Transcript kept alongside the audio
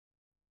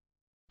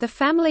The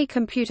Family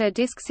Computer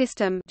Disk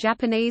System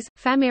Japanese,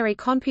 Famiri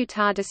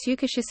Computer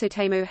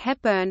Desukushisutemu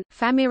headphone,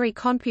 Famiri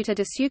Computer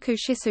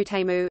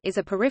Desukushisutemu is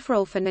a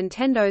peripheral for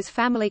Nintendo's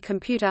Family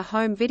Computer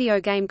home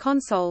video game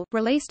console,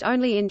 released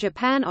only in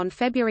Japan on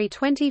February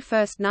 21,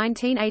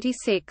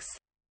 1986.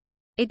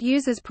 It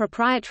uses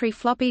proprietary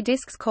floppy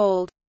disks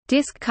called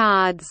disk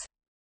cards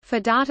for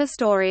data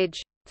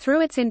storage.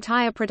 Through its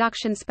entire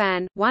production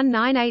span,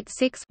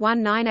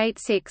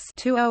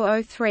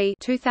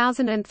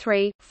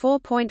 1986-2003,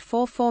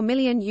 4.44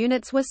 million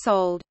units were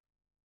sold.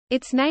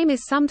 Its name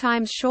is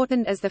sometimes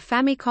shortened as the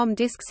Famicom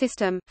Disk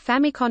System,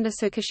 Famicom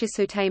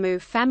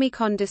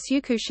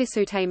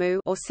Desukushisutemu,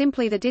 or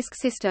simply the Disk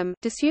System,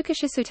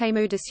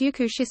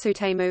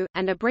 Desukushisutemu,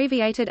 and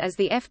abbreviated as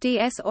the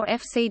FDS or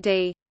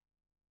FCD.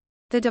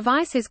 The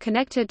device is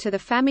connected to the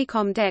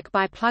Famicom deck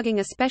by plugging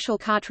a special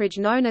cartridge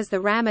known as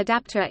the RAM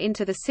adapter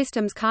into the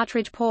system's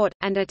cartridge port,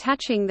 and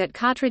attaching that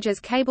cartridge's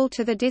cable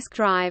to the disk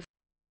drive.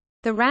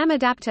 The RAM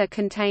adapter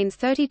contains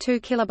 32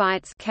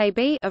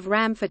 KB of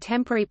RAM for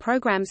temporary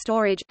program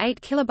storage,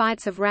 8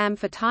 KB of RAM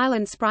for tile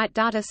and sprite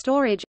data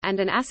storage, and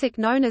an ASIC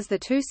known as the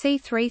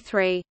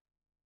 2C33.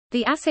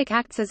 The ASIC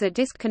acts as a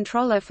disk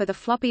controller for the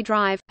floppy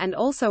drive, and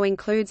also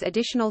includes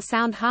additional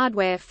sound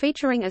hardware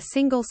featuring a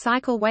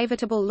single-cycle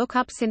wavetable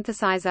lookup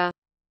synthesizer.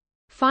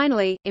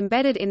 Finally,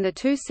 embedded in the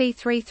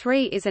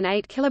 2C33 is an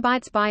 8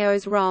 KB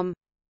BIOS ROM.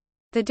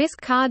 The disk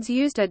cards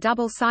used are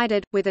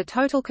double-sided, with a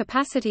total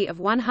capacity of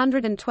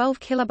 112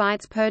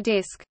 KB per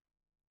disk.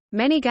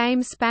 Many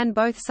games span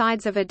both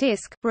sides of a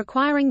disk,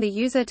 requiring the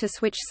user to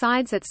switch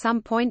sides at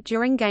some point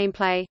during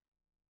gameplay.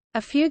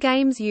 A few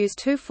games use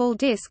 2 full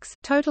disks,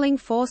 totaling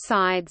 4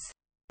 sides.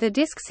 The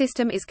disk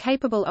system is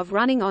capable of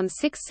running on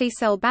 6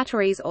 C-cell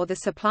batteries or the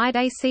supplied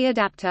AC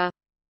adapter.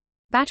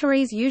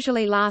 Batteries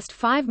usually last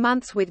 5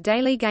 months with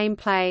daily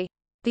gameplay.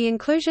 The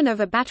inclusion of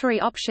a battery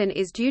option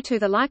is due to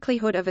the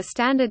likelihood of a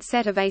standard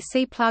set of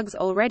AC plugs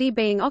already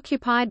being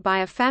occupied by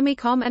a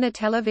Famicom and a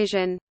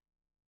television.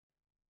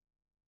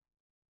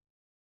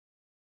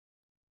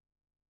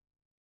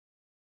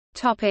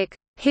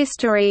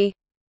 History.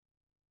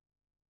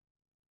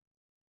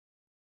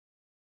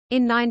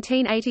 In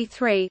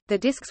 1983, the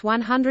disk's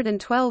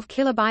 112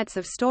 KB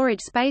of storage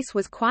space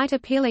was quite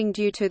appealing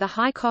due to the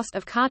high cost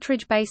of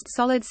cartridge-based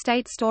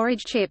solid-state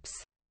storage chips.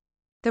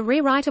 The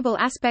rewritable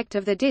aspect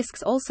of the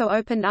disks also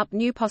opened up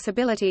new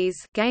possibilities.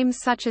 Games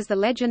such as The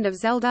Legend of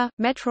Zelda,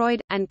 Metroid,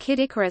 and Kid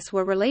Icarus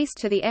were released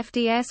to the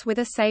FDS with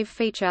a save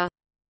feature.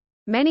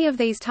 Many of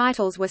these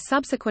titles were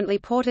subsequently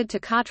ported to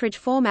cartridge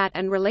format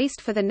and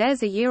released for the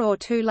NES a year or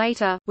two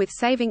later, with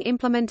saving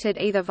implemented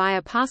either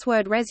via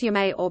password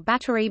resume or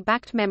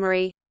battery-backed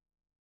memory.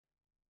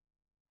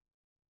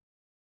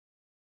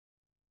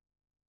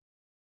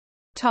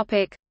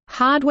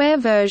 Hardware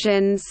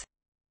versions.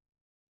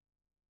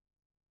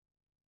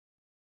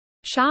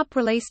 Sharp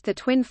released the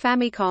Twin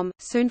Famicom,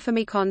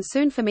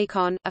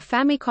 Soon-Famicom, a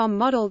Famicom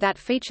model that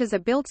features a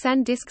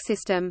built-in disk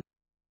system.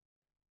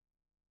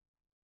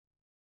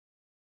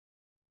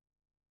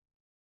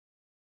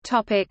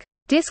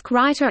 Disk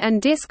writer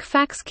and disk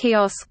fax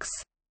kiosks.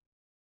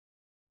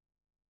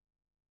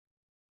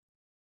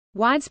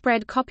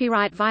 Widespread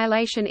copyright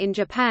violation in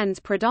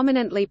Japan's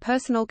predominantly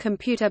personal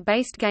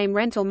computer-based game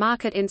rental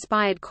market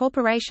inspired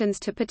corporations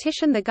to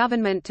petition the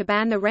government to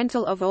ban the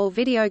rental of all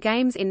video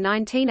games in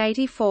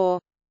 1984.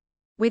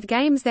 With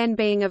games then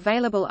being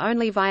available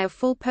only via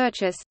full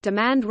purchase,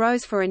 demand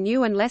rose for a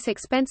new and less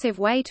expensive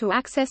way to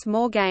access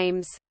more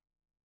games.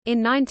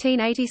 In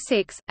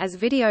 1986, as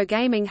video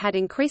gaming had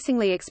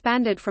increasingly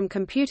expanded from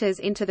computers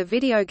into the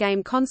video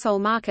game console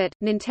market,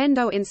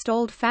 Nintendo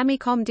installed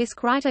Famicom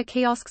disk writer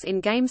kiosks in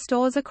game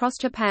stores across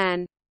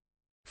Japan.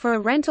 For a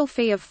rental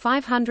fee of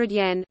 500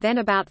 yen, then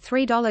about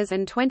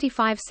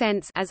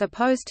 $3.25, as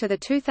opposed to the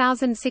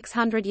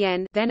 2,600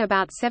 yen, then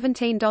about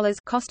 $17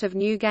 cost of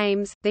new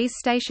games, these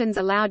stations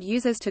allowed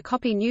users to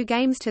copy new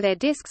games to their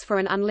disks for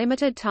an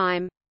unlimited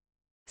time.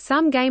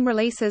 Some game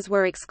releases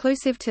were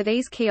exclusive to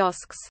these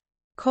kiosks.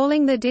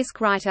 Calling the disk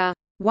writer,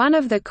 "one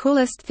of the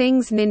coolest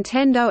things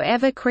Nintendo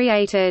ever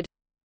created."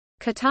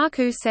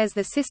 Kotaku says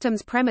the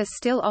system's premise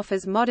still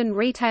offers modern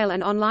retail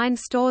and online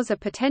stores a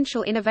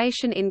potential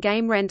innovation in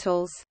game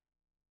rentals.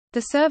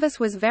 The service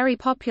was very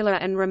popular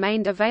and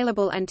remained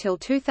available until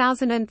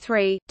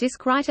 2003.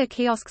 Disk writer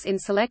kiosks in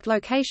select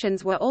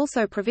locations were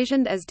also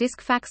provisioned as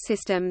disk fax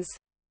systems.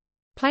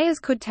 Players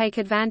could take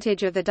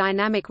advantage of the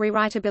dynamic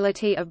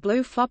rewritability of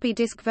blue floppy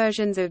disk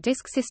versions of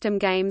disk system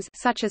games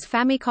such as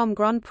Famicom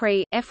Grand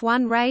Prix,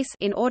 F1 Race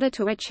in order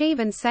to achieve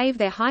and save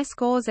their high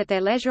scores at their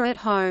leisure at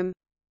home.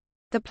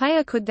 The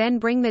player could then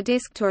bring the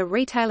disk to a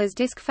retailer's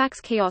disk fax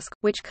kiosk,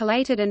 which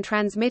collated and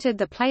transmitted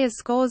the player's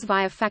scores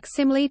via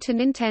facsimile to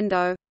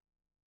Nintendo.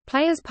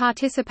 Players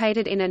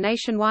participated in a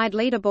nationwide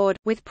leaderboard,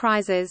 with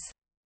prizes.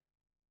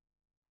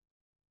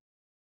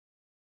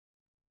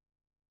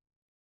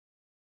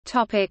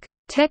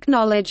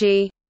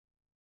 Technology.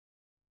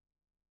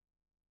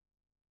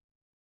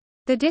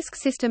 The disk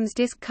system's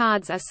disk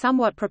cards are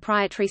somewhat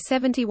proprietary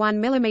 71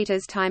 mm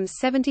x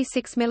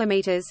 76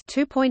 mm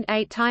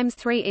 2.8 x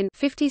 3 in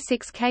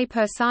 56K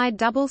per side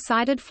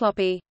double-sided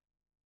floppy.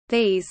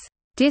 These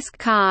disk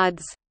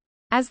cards,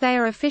 as they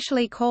are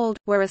officially called,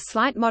 were a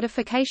slight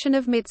modification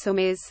of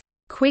Mitsumi's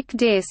quick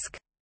disk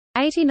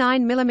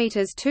 89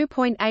 mm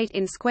 2.8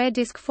 in square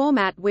disk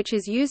format, which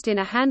is used in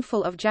a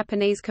handful of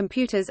Japanese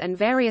computers and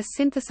various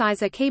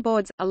synthesizer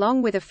keyboards,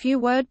 along with a few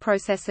word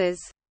processors.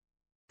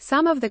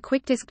 Some of the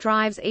QuickDisk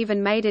drives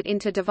even made it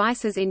into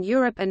devices in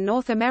Europe and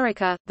North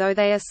America, though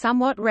they are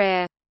somewhat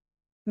rare.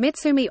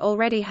 Mitsumi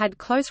already had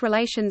close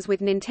relations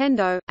with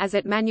Nintendo, as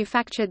it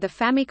manufactured the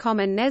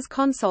Famicom and NES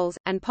consoles,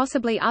 and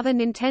possibly other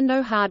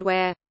Nintendo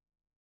hardware.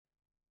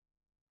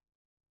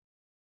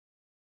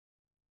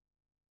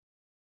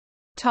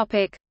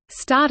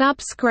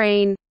 Startup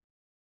screen.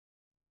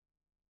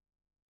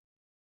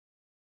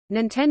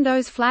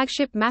 Nintendo's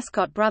flagship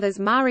mascot brothers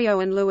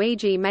Mario and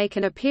Luigi make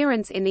an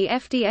appearance in the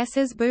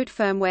FDS's boot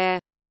firmware.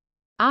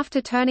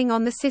 After turning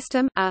on the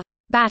system, a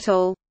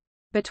battle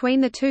between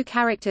the two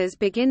characters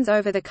begins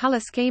over the color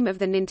scheme of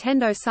the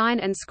Nintendo sign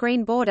and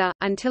screen border,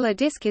 until a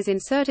disc is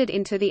inserted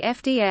into the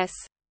FDS.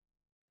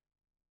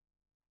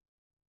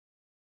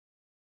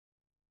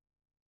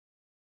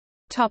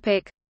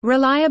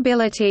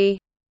 Reliability.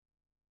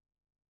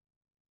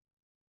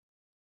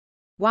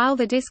 While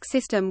the disk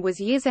system was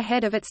years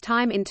ahead of its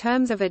time in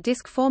terms of a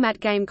disk format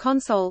game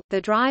console,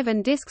 the drive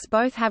and disks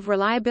both have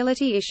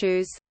reliability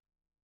issues.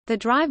 The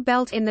drive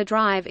belt in the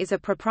drive is a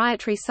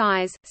proprietary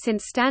size,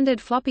 since standard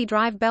floppy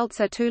drive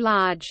belts are too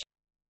large.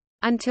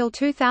 Until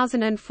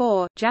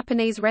 2004,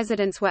 Japanese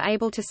residents were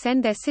able to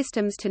send their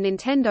systems to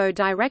Nintendo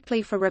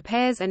directly for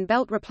repairs and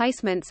belt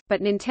replacements, but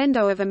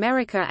Nintendo of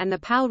America and the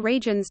PAL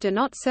regions do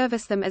not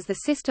service them as the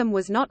system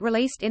was not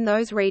released in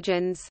those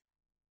regions.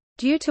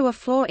 Due to a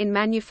flaw in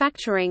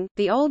manufacturing,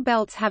 the old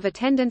belts have a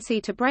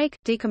tendency to break,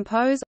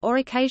 decompose, or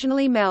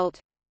occasionally melt.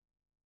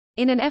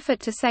 In an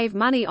effort to save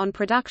money on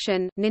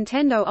production,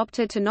 Nintendo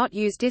opted to not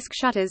use disc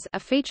shutters,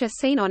 a feature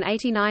seen on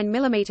 89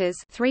 mm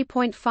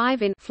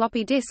 3.5 in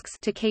floppy disks,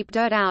 to keep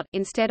dirt out,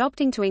 instead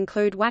opting to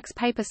include wax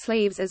paper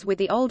sleeves as with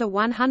the older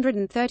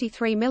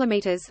 133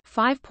 mm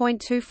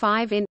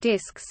 5.25 in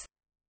discs.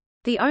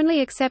 The only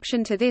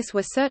exception to this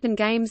were certain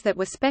games that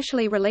were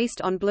specially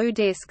released on blue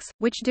discs,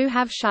 which do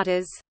have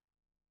shutters.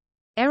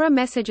 Error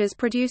messages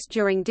produced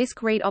during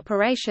disk read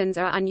operations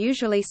are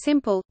unusually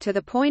simple, to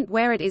the point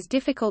where it is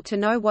difficult to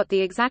know what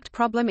the exact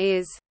problem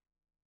is.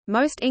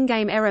 Most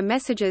in-game error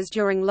messages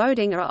during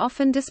loading are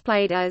often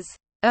displayed as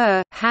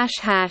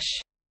 ##,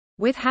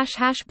 with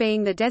 ##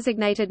 being the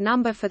designated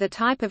number for the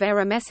type of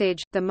error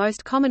message. The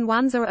most common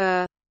ones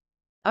are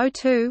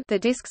O2, the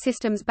disk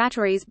system's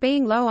batteries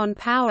being low on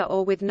power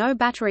or with no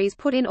batteries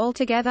put in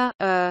altogether,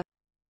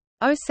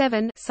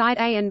 07, side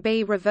A and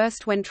B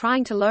reversed when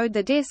trying to load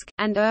the disk,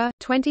 and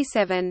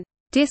 27,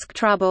 disk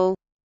trouble,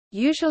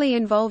 usually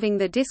involving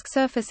the disk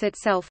surface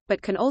itself,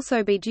 but can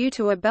also be due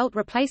to a belt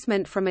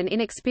replacement from an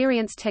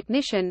inexperienced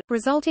technician,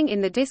 resulting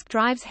in the disk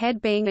drive's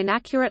head being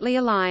inaccurately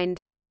aligned.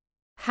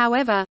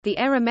 However, the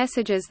error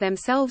messages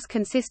themselves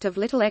consist of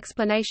little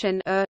explanation.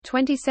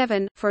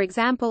 27, for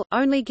example,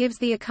 only gives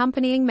the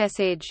accompanying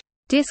message,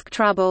 disk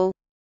trouble.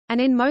 And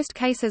in most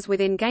cases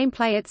within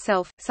gameplay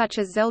itself, such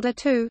as Zelda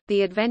 2,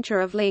 The Adventure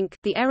of Link,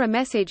 the error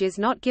message is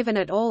not given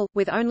at all,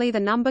 with only the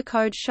number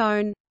code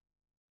shown.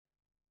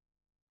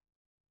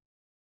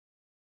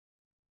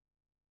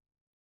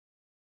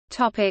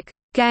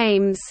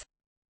 Games.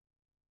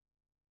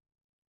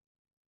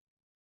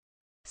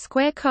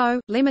 Square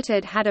Co.,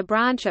 Limited had a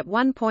branch at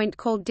one point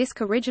called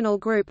Disc Original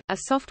Group, a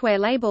software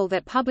label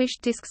that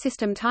published disk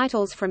system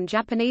titles from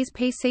Japanese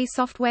PC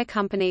software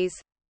companies.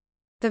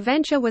 The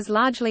venture was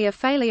largely a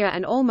failure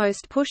and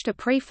almost pushed a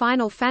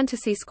pre-Final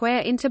Fantasy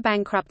Square into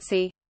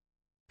bankruptcy.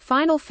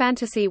 Final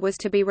Fantasy was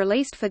to be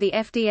released for the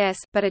FDS,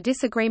 but a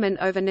disagreement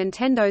over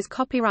Nintendo's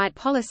copyright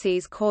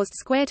policies caused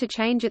Square to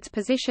change its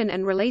position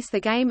and release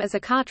the game as a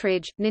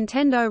cartridge.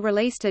 Nintendo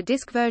released a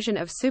disc version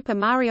of Super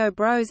Mario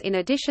Bros. In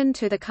addition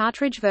to the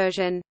cartridge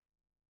version.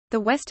 The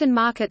Western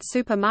market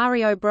Super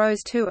Mario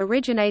Bros. 2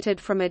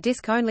 originated from a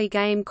disc-only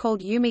game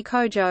called Yumi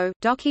Kojo,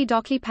 Doki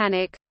Doki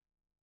Panic.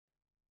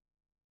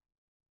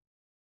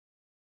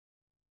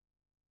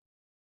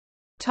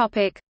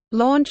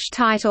 Launch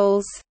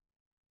titles.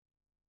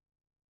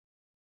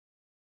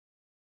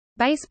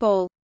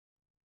 Baseball,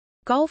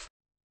 golf,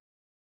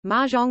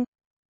 mahjong,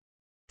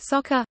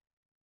 soccer,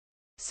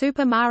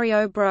 Super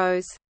Mario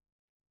Bros.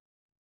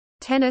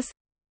 Tennis,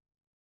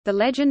 The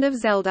Legend of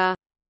Zelda.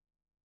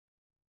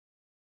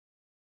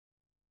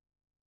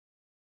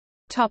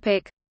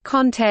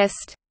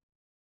 Contest.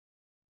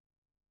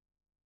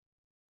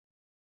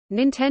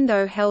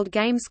 Nintendo held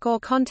game score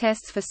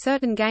contests for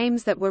certain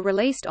games that were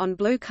released on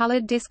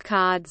blue-colored disc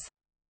cards.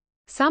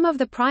 Some of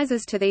the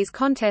prizes to these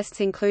contests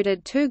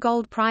included 2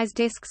 gold prize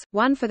discs,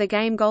 one for the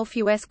game Golf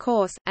US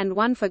Course, and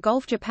one for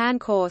Golf Japan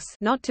Course,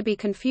 not to be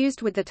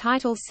confused with the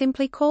titles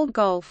simply called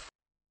Golf.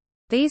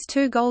 These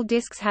 2 gold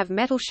discs have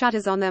metal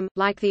shutters on them,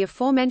 like the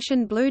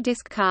aforementioned blue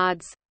disc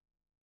cards.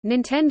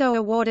 Nintendo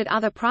awarded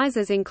other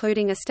prizes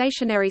including a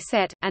stationary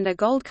set, and a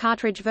gold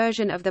cartridge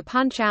version of the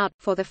Punch-Out!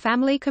 For the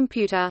Family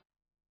Computer.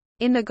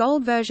 In the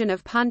gold version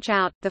of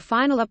Punch-Out!, the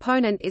final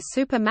opponent is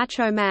Super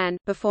Macho Man,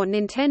 before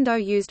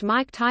Nintendo used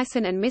Mike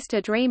Tyson and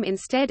Mr. Dream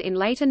instead in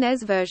later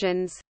NES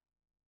versions.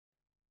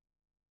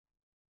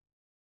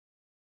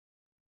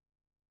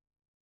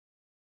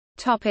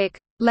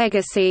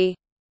 Legacy.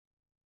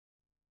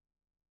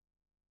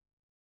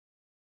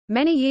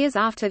 Many years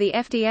after the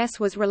FDS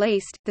was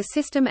released, the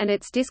system and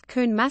its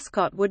Disc-Kun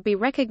mascot would be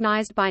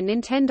recognized by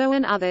Nintendo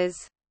and others.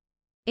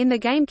 In the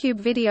GameCube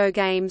video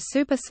game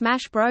Super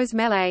Smash Bros.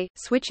 Melee,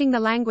 switching the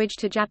language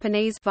to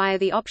Japanese via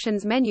the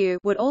options menu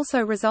would also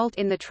result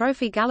in the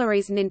Trophy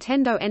Gallery's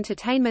Nintendo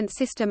Entertainment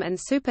System and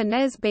Super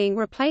NES being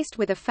replaced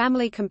with a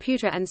Family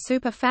Computer and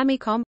Super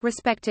Famicom,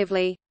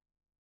 respectively.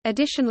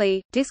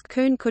 Additionally,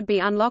 Disc-Kun could be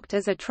unlocked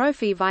as a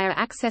trophy via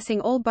accessing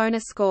all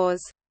bonus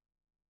scores.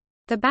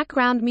 The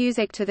background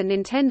music to the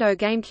Nintendo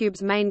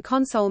GameCube's main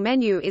console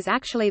menu is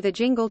actually the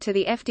jingle to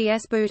the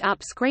FDS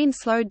boot-up screen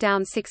slowed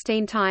down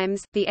 16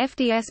 times. The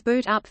FDS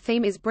boot-up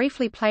theme is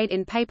briefly played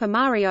in Paper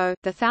Mario: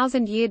 The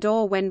Thousand-Year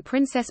Door when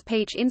Princess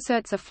Peach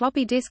inserts a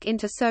floppy disk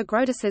into Sir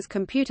Grotes's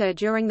computer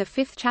during the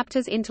 5th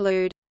chapter's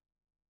interlude.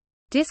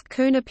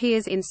 Disc-Kun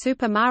appears in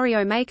Super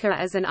Mario Maker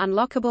as an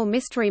unlockable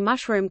mystery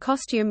mushroom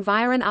costume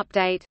via an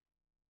update.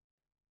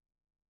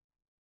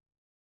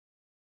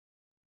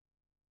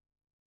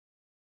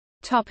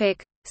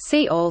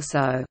 See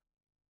also: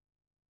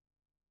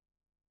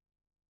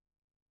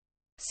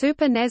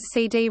 Super NES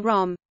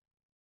CD-ROM,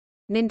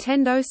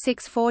 Nintendo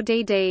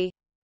 64DD.